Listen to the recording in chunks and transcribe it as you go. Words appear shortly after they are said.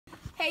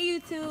Hey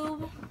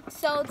YouTube.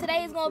 So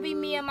today is gonna be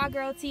me and my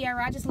girl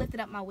Teairra. I just lifted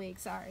up my wig,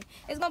 sorry.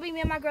 It's gonna be me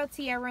and my girl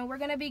Teairra, and we're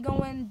gonna be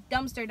going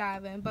dumpster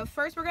diving. But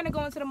first we're gonna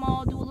go into the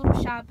mall, do a little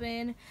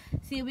shopping,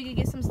 see if we can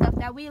get some stuff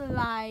that we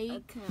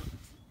like.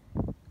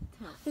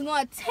 We're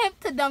gonna attempt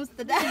to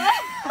dumpster dive.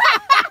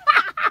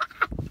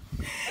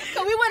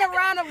 Cause we went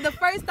around the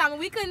first time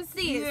and we couldn't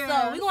see it,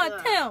 so we're gonna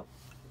attempt.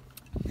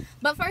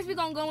 But first we're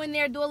gonna go in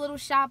there, do a little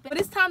shopping. But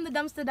it's time to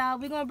dumpster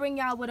dive. We're gonna bring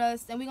y'all with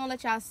us and we're gonna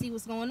let y'all see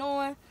what's going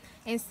on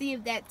and see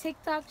if that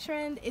TikTok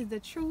trend is the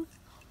truth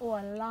or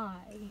a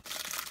lie.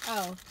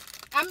 Oh,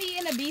 I'm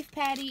eating a beef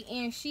patty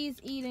and she's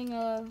eating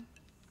a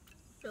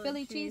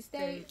Philly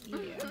cheesesteak. Yeah,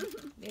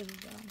 there we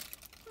go.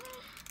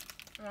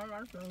 I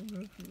like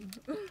those.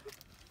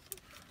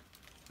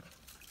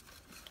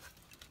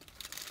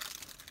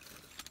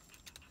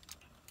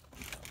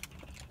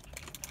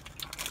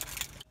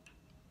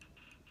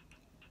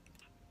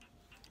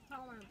 I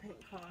want a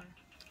pink car.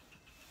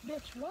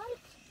 Bitch, what?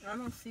 I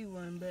don't see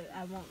one, but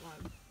I want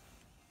one.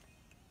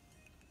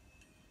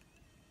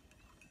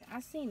 I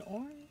seen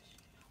orange.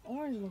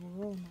 Orange look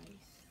real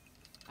nice.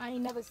 I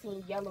ain't never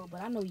seen yellow, but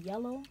I know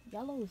yellow.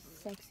 Yellow is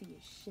sexy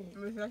as shit.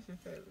 That's your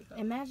favorite color.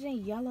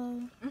 Imagine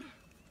yellow.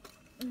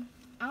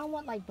 I don't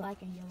want like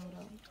black and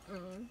yellow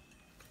though.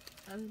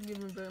 I'm just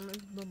giving very much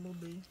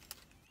bumblebee.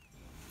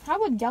 How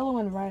would yellow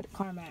and red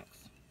Carmax?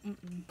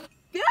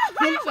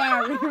 I'm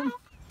sorry.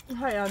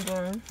 How y'all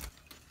doing?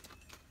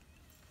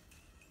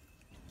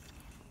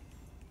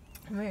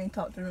 We ain't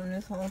talked to them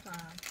this whole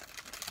time.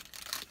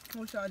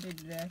 What y'all did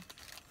today?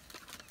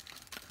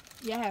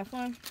 Yeah, have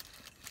fun.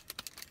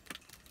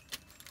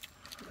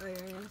 Oh yeah,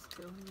 it's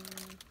chill.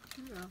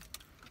 You know,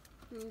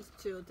 it's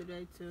chill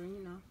today too.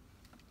 You know.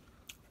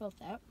 Felt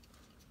that.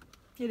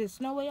 Did it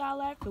snow where y'all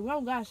at? Cause we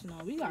don't got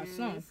snow. We got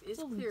sun.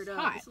 It's cleared up.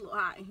 Hot. It's a little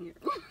hot in here.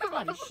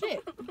 Hot as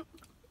shit.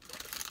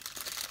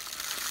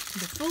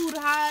 The food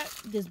hot.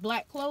 This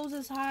black clothes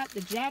is hot. The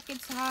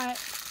jacket's hot.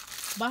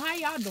 But how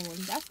y'all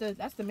doing?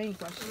 That's the main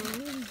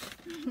question.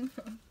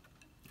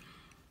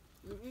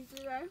 You eat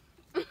today?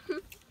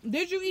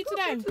 Did you eat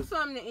today? Get you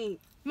something to eat.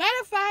 Matter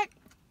of fact,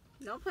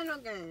 don't play no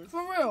games.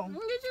 for real.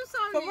 Get you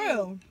something For to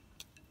real. eat.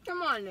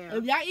 Come on now.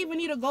 If y'all even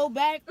need to go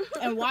back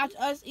and watch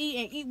us eat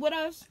and eat with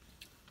us,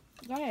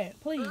 go ahead,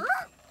 please.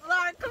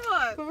 Like, come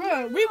on. For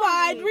real.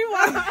 Rewind.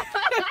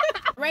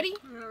 Ready?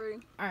 Ready.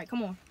 All right,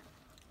 come on.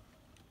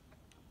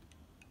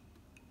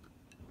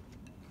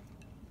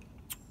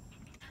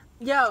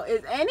 Yo,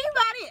 is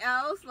anybody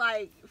else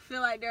like feel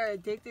like they're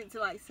addicted to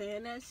like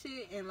saying that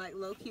shit and like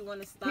low key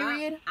want to stop?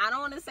 Period. I don't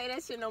want to say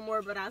that shit no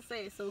more, but I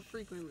say it so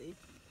frequently.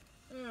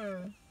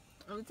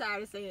 I'm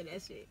tired of saying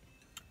that shit.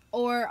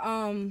 Or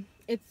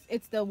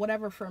it's the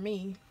whatever for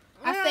me.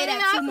 I say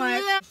that too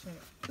much.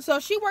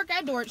 So she worked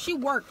at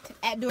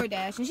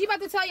DoorDash, and she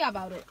about to tell y'all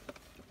about it.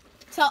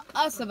 Tell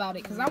us about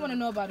it, cause I want to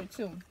know about it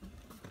too.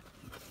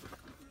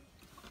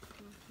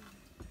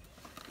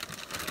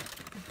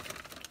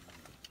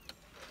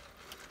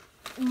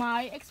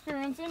 My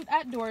experience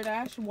at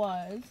DoorDash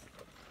was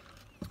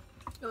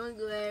Doing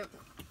good.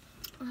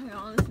 Hang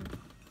on,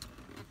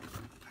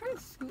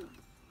 listen.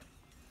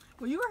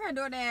 When you work at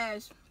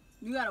DoorDash,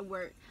 you gotta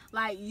work.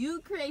 Like,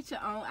 you create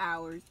your own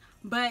hours,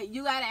 but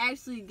you gotta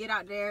actually get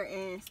out there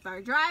and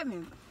start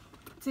driving.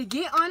 To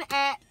get on the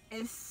app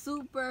is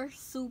super,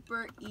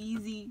 super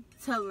easy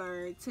to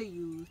learn, to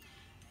use.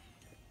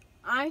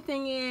 Only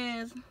thing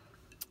is,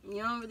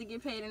 you don't really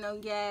get paid in no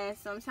gas.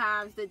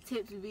 Sometimes the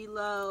tips be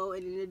low,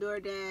 and then the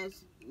DoorDash,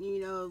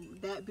 you know,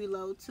 that be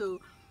low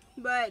too.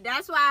 But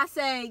that's why I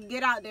say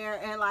get out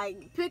there and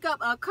like pick up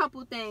a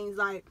couple things.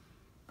 Like,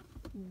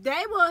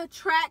 they will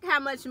track how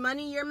much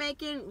money you're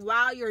making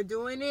while you're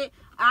doing it.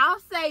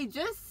 I'll say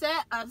just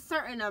set a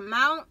certain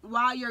amount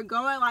while you're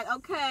going. Like,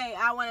 okay,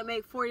 I want to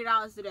make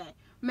 $40 a day.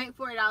 Make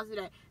 $40 a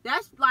day.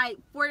 That's like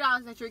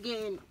 $40 that you're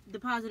getting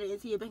deposited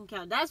into your bank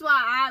account. That's why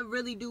I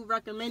really do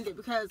recommend it,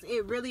 because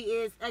it really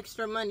is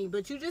extra money.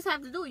 But you just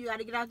have to do it. You got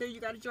to get out there. You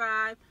got to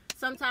drive.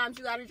 Sometimes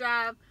you got to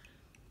drive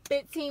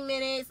 15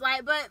 minutes.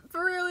 Like, but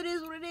for real, it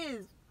is what it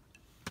is.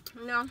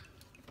 You know?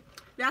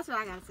 That's what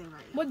I got to say right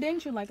now. what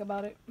didn't you like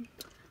about it?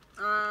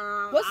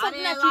 What's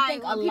something that you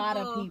think a lot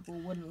of people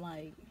wouldn't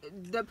like?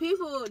 The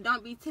people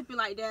don't be tipping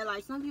like that.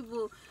 Like, some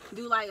people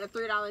do like a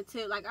 $3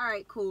 tip. Like, all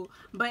right, cool.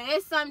 But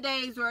it's some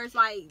days where it's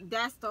like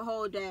that's the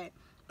whole day.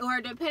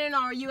 Or depending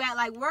on where you at.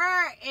 Like,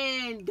 we're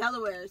in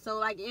Delaware, so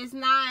like it's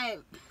not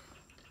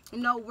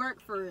no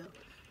work for real.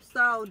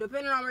 So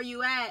depending on where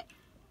you at,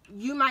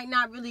 you might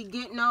not really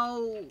get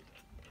no.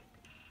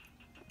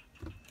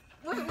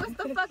 What's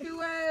the fucking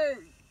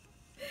word?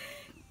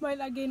 Might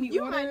not get any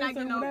you orders. Might not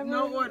get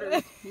no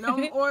orders.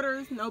 No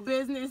orders, no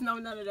business, no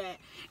none of that.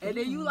 And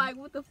then you like,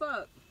 what the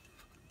fuck?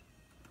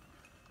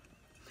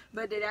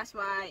 But then that's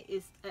why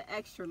it's an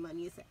extra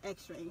money. It's an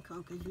extra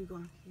income, because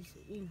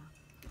you know.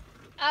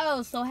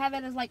 Oh, so have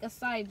it as like a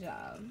side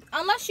job.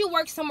 Unless you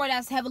work somewhere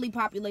that's heavily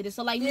populated.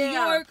 So like New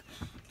York,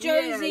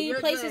 Jersey,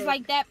 places good.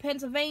 Like that,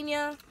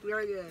 Pennsylvania.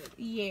 You're good.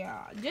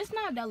 Yeah, just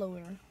not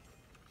Delaware.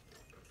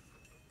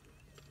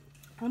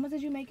 How much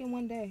did you make in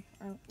one day?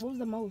 Or what was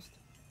the most?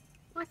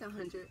 Like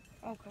 100.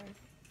 Okay.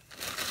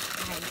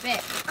 I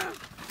bet.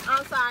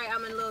 I'm sorry,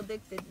 I'm a little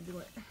addicted to do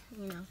it.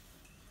 You know.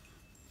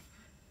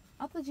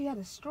 I thought you had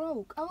a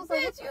stroke. I was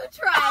Bitch, like, you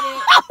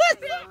tried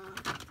it.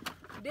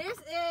 This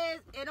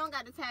is, it don't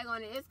got the tag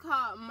on it. It's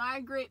called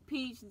Margaret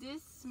Peach.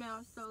 This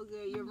smells so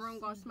good. Your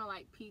room gonna smell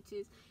like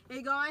peaches.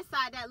 It go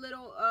inside that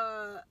little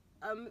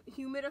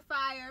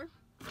humidifier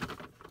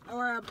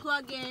or a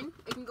plug-in.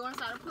 It can go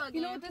inside a plug-in.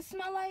 you know what this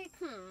smell like?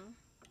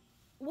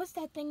 What's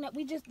that thing that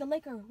we just, the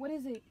liquor? What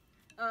is it?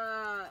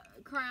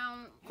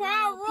 Crown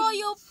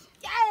Royal. Peach.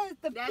 Yes,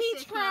 the That peach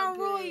shit Crown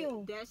smell good.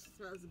 Royal. That shit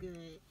smells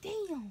good.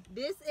 Damn.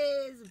 This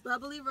is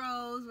Bubbly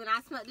Rose. When I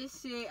smelled this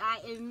shit,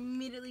 I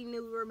immediately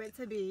knew we were meant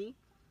to be.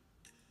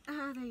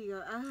 There you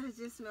go. It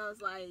just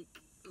smells like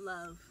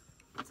love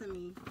to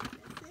me.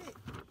 That's it.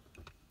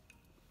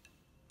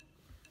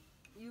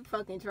 You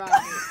fucking tried it.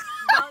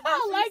 I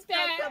don't like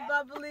that. The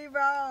Bubbly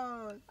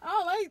Rose. I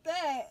don't like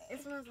that.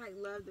 It smells like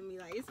love to me.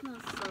 Like, it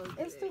smells so good.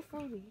 It's too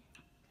fruity.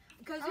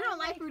 Because you don't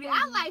like fruity.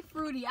 I like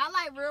fruity. I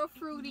like real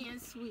fruity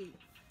and sweet.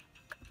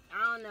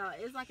 I don't know.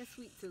 It's like a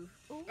sweet tooth.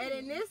 Ooh. And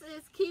then this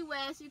is Key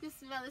West. You can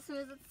smell it as soon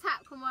as the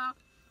top come out.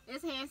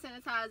 It's hand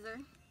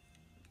sanitizer.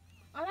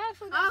 Oh, that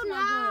actually does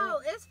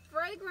smell good. It's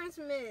fragrance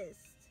mist.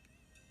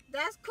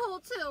 That's cool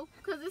too,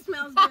 because it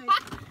smells good.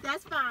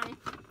 That's fine.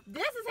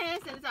 This is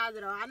hand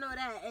sanitizer though. I know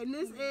that. And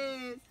this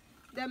is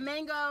the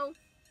mango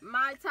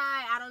Mai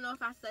Tai. I don't know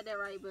if I said that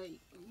right, but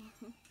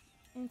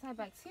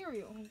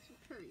antibacterial.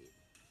 Period.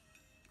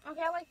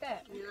 Okay, I like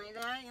that. You like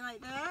that? You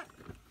like that?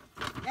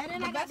 And then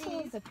the I got best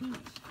one is the peach.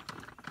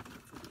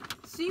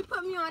 She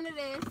put me onto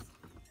this.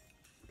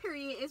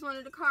 Period. It's one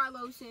of the car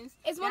lotions.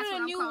 It's one of the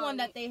new one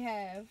that they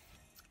have.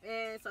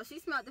 And so she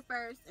smelled it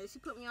first, and she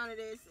put me onto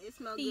this. It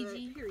smelled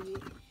Fiji. good.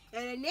 Period.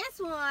 And then this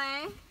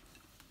one,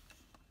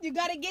 you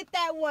gotta get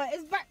that one.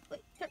 It's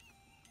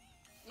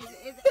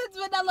it's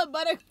vanilla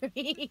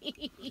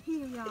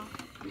buttercream. Y'all.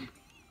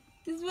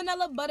 It's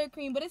vanilla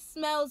buttercream, but it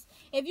smells.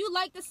 If you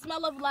like the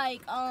smell of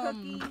like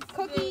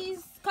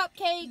cookies,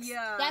 cupcakes,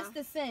 yeah, that's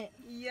the scent.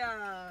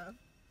 Yeah.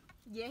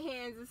 Your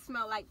hands will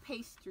smell like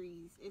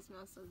pastries. It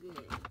smells so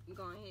good.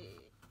 Go ahead.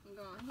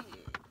 Go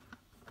ahead.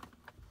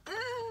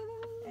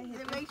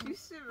 It makes you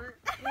shiver.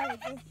 Yeah,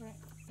 different.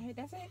 Hey,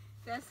 that's it?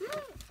 That's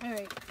it.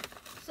 Alright.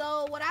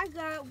 So what I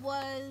got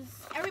was,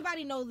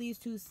 everybody knows these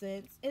two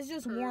scents. It's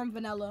just warm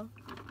vanilla.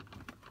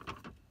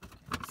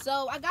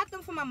 So I got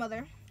them for my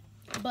mother.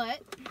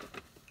 But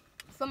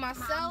for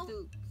myself,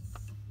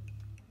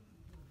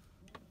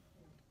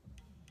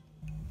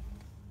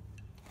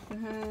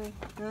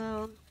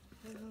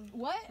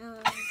 what?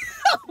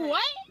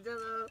 What?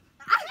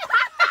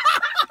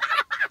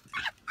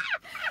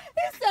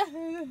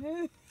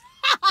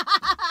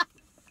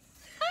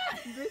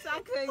 Bitch, I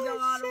couldn't go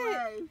all the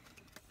way.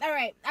 All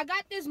right, I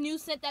got this new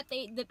scent that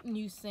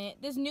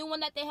this new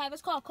one that they have.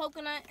 It's called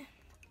coconut. It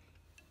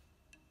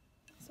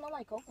smells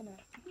like coconut.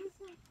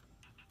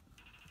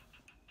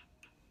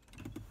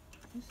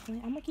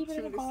 I'm gonna keep it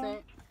in the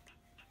car.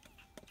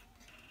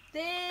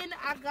 Then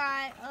I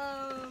got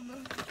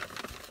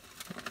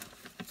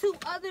two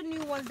other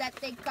new ones that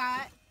they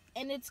got,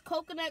 and it's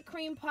coconut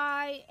cream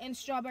pie and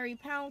strawberry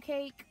pound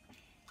cake.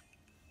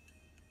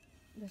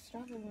 The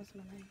strawberry one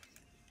smells nice.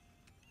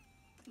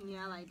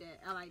 Yeah, I like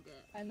that. I like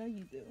that. I know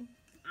you do.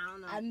 I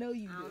don't know. I know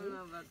you do. I don't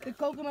know about that. The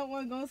coconut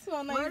one gonna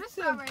smell nice. Where's the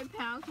strawberry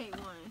pound cake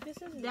one? This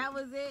is it. That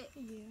was it?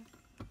 Yeah.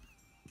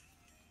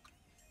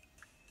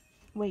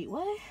 Wait,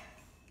 what?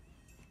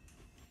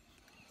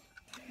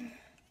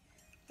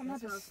 I'm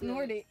about to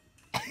snort it.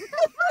 I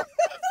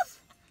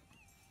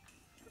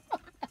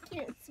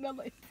can't smell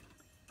it.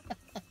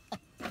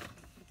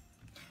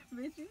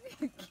 Bitch, you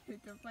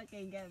get the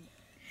fucking gun.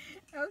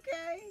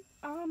 Okay.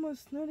 I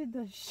almost snorted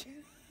the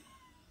shit.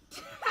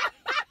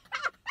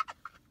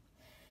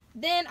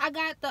 Then I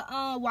got the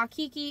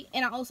Waikiki,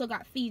 and I also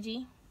got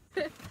Fiji.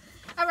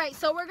 All right,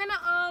 so we're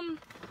gonna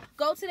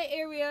go to the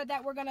area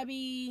that we're gonna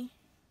be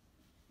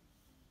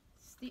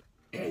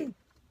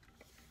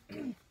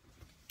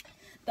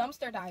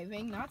dumpster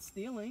diving, not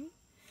stealing.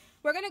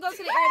 We're gonna go to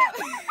the area that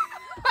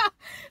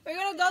we're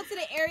gonna go to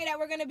the area that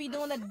we're gonna be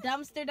doing the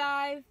dumpster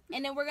dive,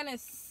 and then we're gonna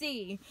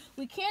see.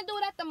 We can't do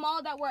it at the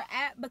mall that we're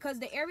at because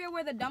the area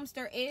where the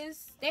dumpster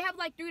is, they have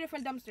like 3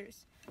 different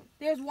dumpsters.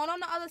 There's one on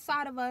the other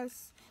side of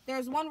us.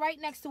 There's one right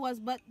next to us,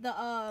 but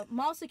the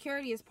mall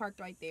security is parked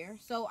right there.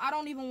 So I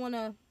don't even want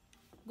to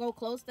go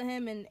close to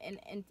him, and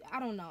I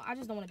don't know. I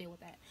just don't want to deal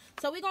with that.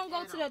 So we're gonna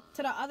go to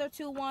the other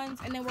 2 ones,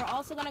 and then we're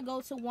also gonna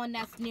go to one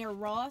that's near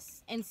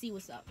Ross and see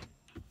what's up.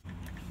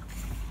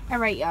 All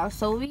right, y'all.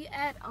 So we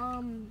at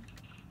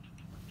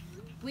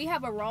we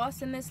have a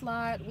Ross in this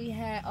lot. We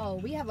have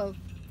a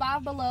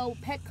Five Below,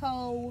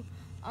 Petco,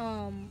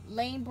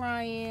 Lane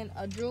Bryant,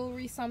 a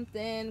jewelry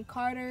something,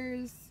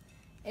 Carter's,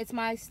 It's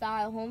My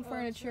Style, Home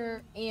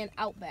Furniture, and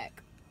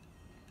Outback.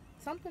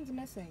 Something's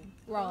missing.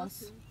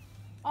 Ross.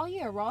 Oh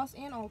yeah, Ross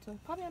and Ulta.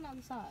 Probably on the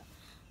other side.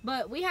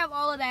 But we have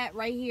all of that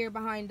right here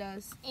behind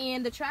us.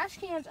 And the trash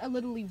cans are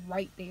literally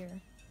right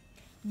there.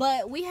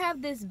 But we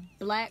have this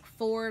black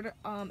Ford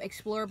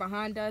Explorer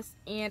behind us,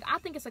 and I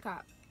think it's a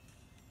cop.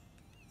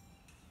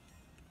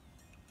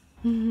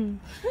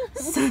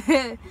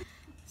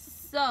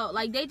 So,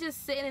 like, they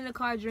just sitting in the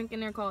car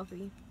drinking their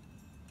coffee.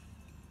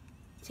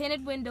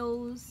 Tinted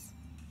windows.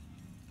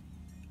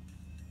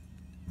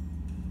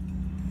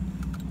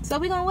 So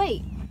we gonna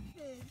wait.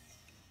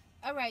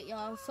 Alright,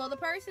 y'all. So the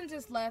person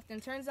just left,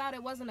 and turns out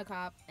it wasn't a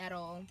cop at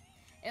all.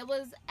 It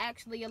was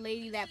actually a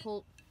lady that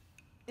pulled...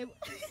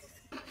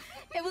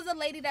 It was a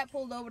lady that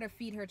pulled over to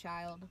feed her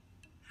child.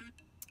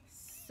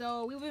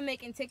 So we've been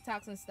making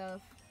TikToks and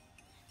stuff.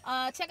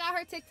 Check out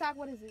her TikTok.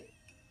 What is it?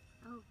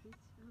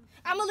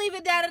 I'm gonna leave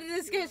it down in the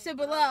description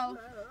below.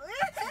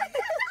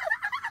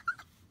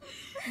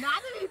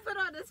 Not to be put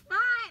on the spot.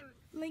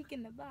 Link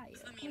in the bio.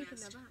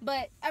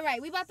 But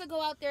alright, we about to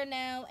go out there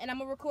now, and I'm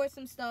gonna record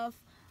some stuff.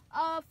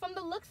 From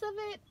the looks of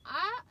it,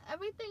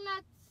 everything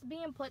that's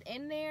being put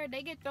in there,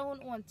 they get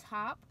thrown on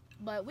top.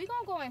 But we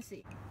gonna go and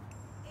see.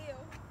 Ew.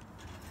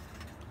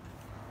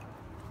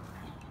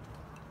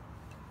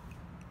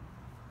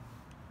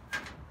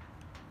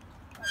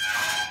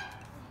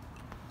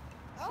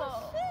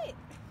 Oh shit!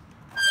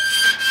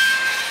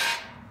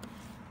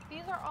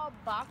 These are all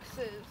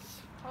boxes.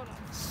 Hold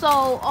on. So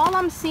all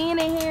I'm seeing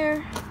in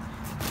here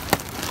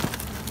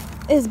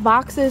is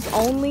boxes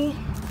only.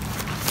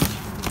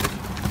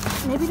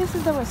 Maybe this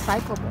is the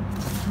recyclable.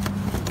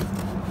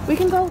 We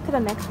can go to the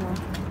next one.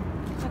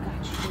 I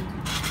got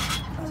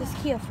you. Just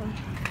careful.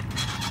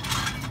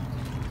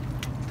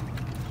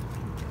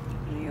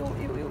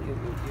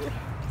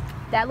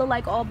 That look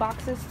like all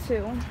boxes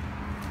too.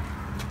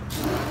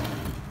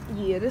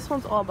 Yeah, this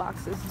one's all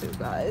boxes too,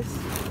 guys.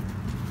 So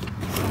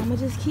I'm gonna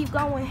just keep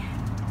going.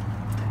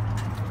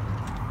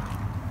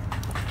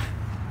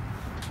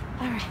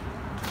 Alright.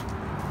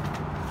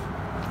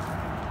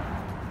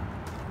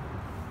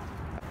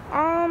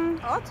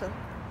 Alta.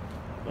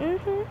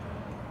 Let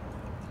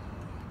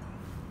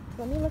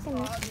me look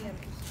at this.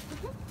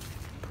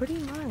 Pretty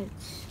much.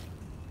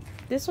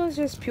 This one's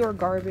just pure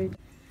garbage.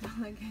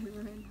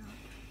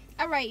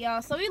 Alright,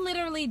 y'all. So we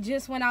literally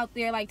just went out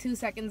there like 2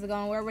 seconds ago,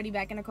 and we're already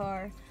back in the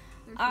car.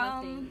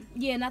 Nothing.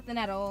 Yeah, nothing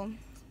at all.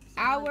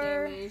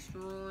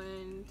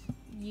 Ruined.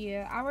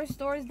 Yeah, our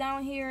stores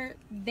down here,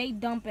 they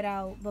dump it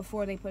out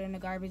before they put it in the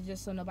garbage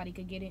just so nobody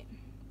could get it.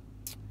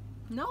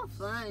 No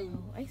fun.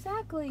 So,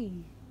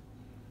 exactly.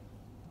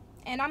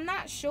 And I'm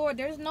not sure.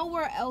 There's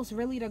nowhere else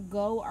really to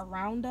go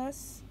around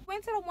us. We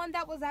went to the one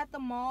that was at the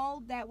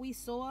mall that we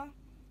saw,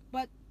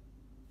 but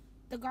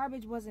the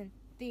garbage wasn't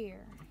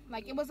there.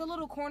 Like, it was a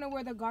little corner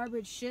where the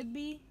garbage should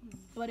be,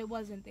 but it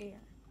wasn't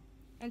there.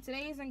 And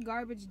today isn't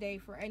garbage day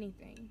for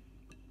anything.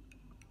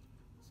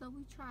 So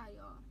we try,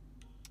 y'all.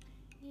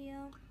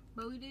 Yeah.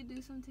 But we did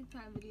do some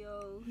TikTok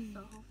videos,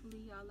 so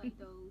hopefully y'all like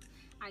those.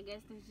 I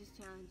guess there's just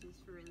challenges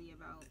for really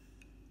about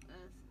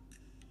us.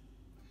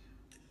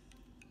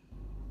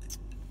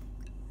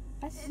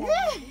 That's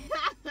sad.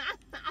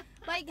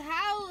 Like,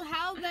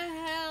 how the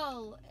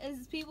hell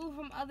is people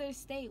from other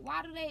state?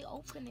 Why do they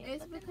open it?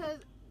 It's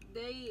because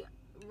they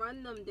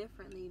run them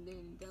differently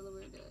than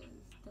Delaware does.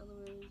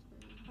 Delaware is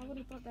very... I would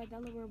have thought that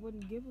Delaware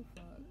wouldn't give a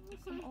fuck.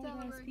 Some old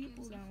ass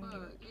people down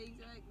here.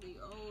 Exactly.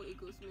 Old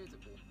equals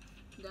miserable.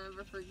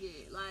 Never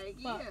forget. Like,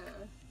 fuck.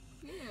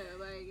 Yeah,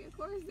 like, of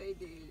course they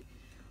did.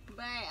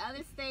 But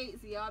other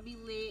states, y'all be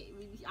lit.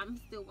 I'm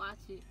still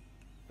watching.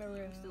 For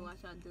real. I'm still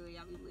watch y'all do it.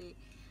 Y'all be lit.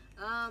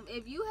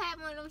 If you have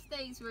one of them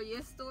states where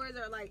your stores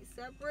are like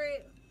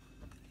separate,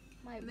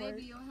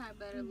 maybe you'll have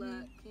better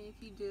luck. And if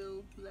you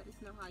do, let us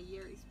know how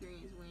your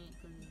experience went.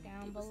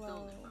 Down it was below.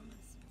 stolen from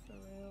us. For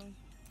real.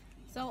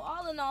 So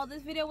all in all,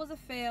 this video was a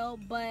fail,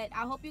 but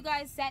I hope you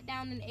guys sat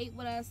down and ate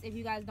with us if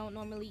you guys don't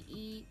normally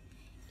eat.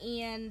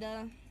 And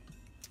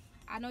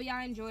I know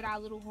y'all enjoyed our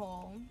little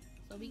haul,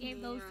 so we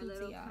gave those two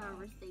to y'all.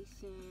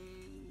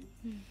 Conversation.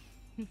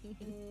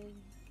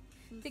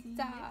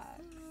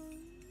 TikTok.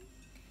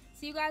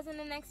 See you guys in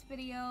the next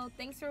video.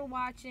 Thanks for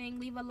watching.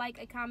 Leave a like,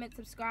 a comment,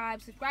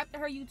 subscribe. Subscribe to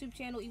her YouTube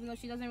channel, even though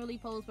she doesn't really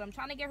post, but I'm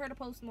trying to get her to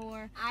post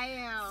more. I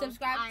am.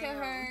 Subscribe to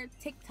her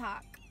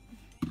TikTok.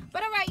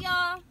 But alright,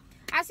 y'all.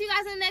 I'll see you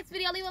guys in the next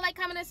video. Leave a like,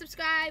 comment, and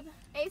subscribe.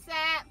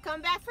 ASAP.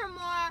 Come back for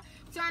more.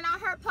 Turn on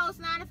her post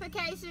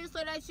notifications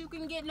so that you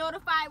can get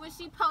notified when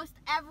she posts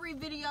every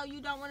video.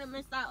 You don't want to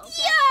miss out, okay?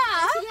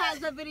 Yeah. And she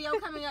has a video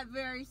coming up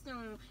very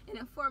soon. An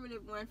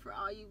informative one for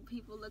all you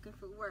people looking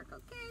for work,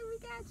 okay? We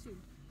got you.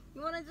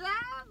 You want a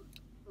job?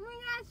 We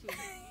got you.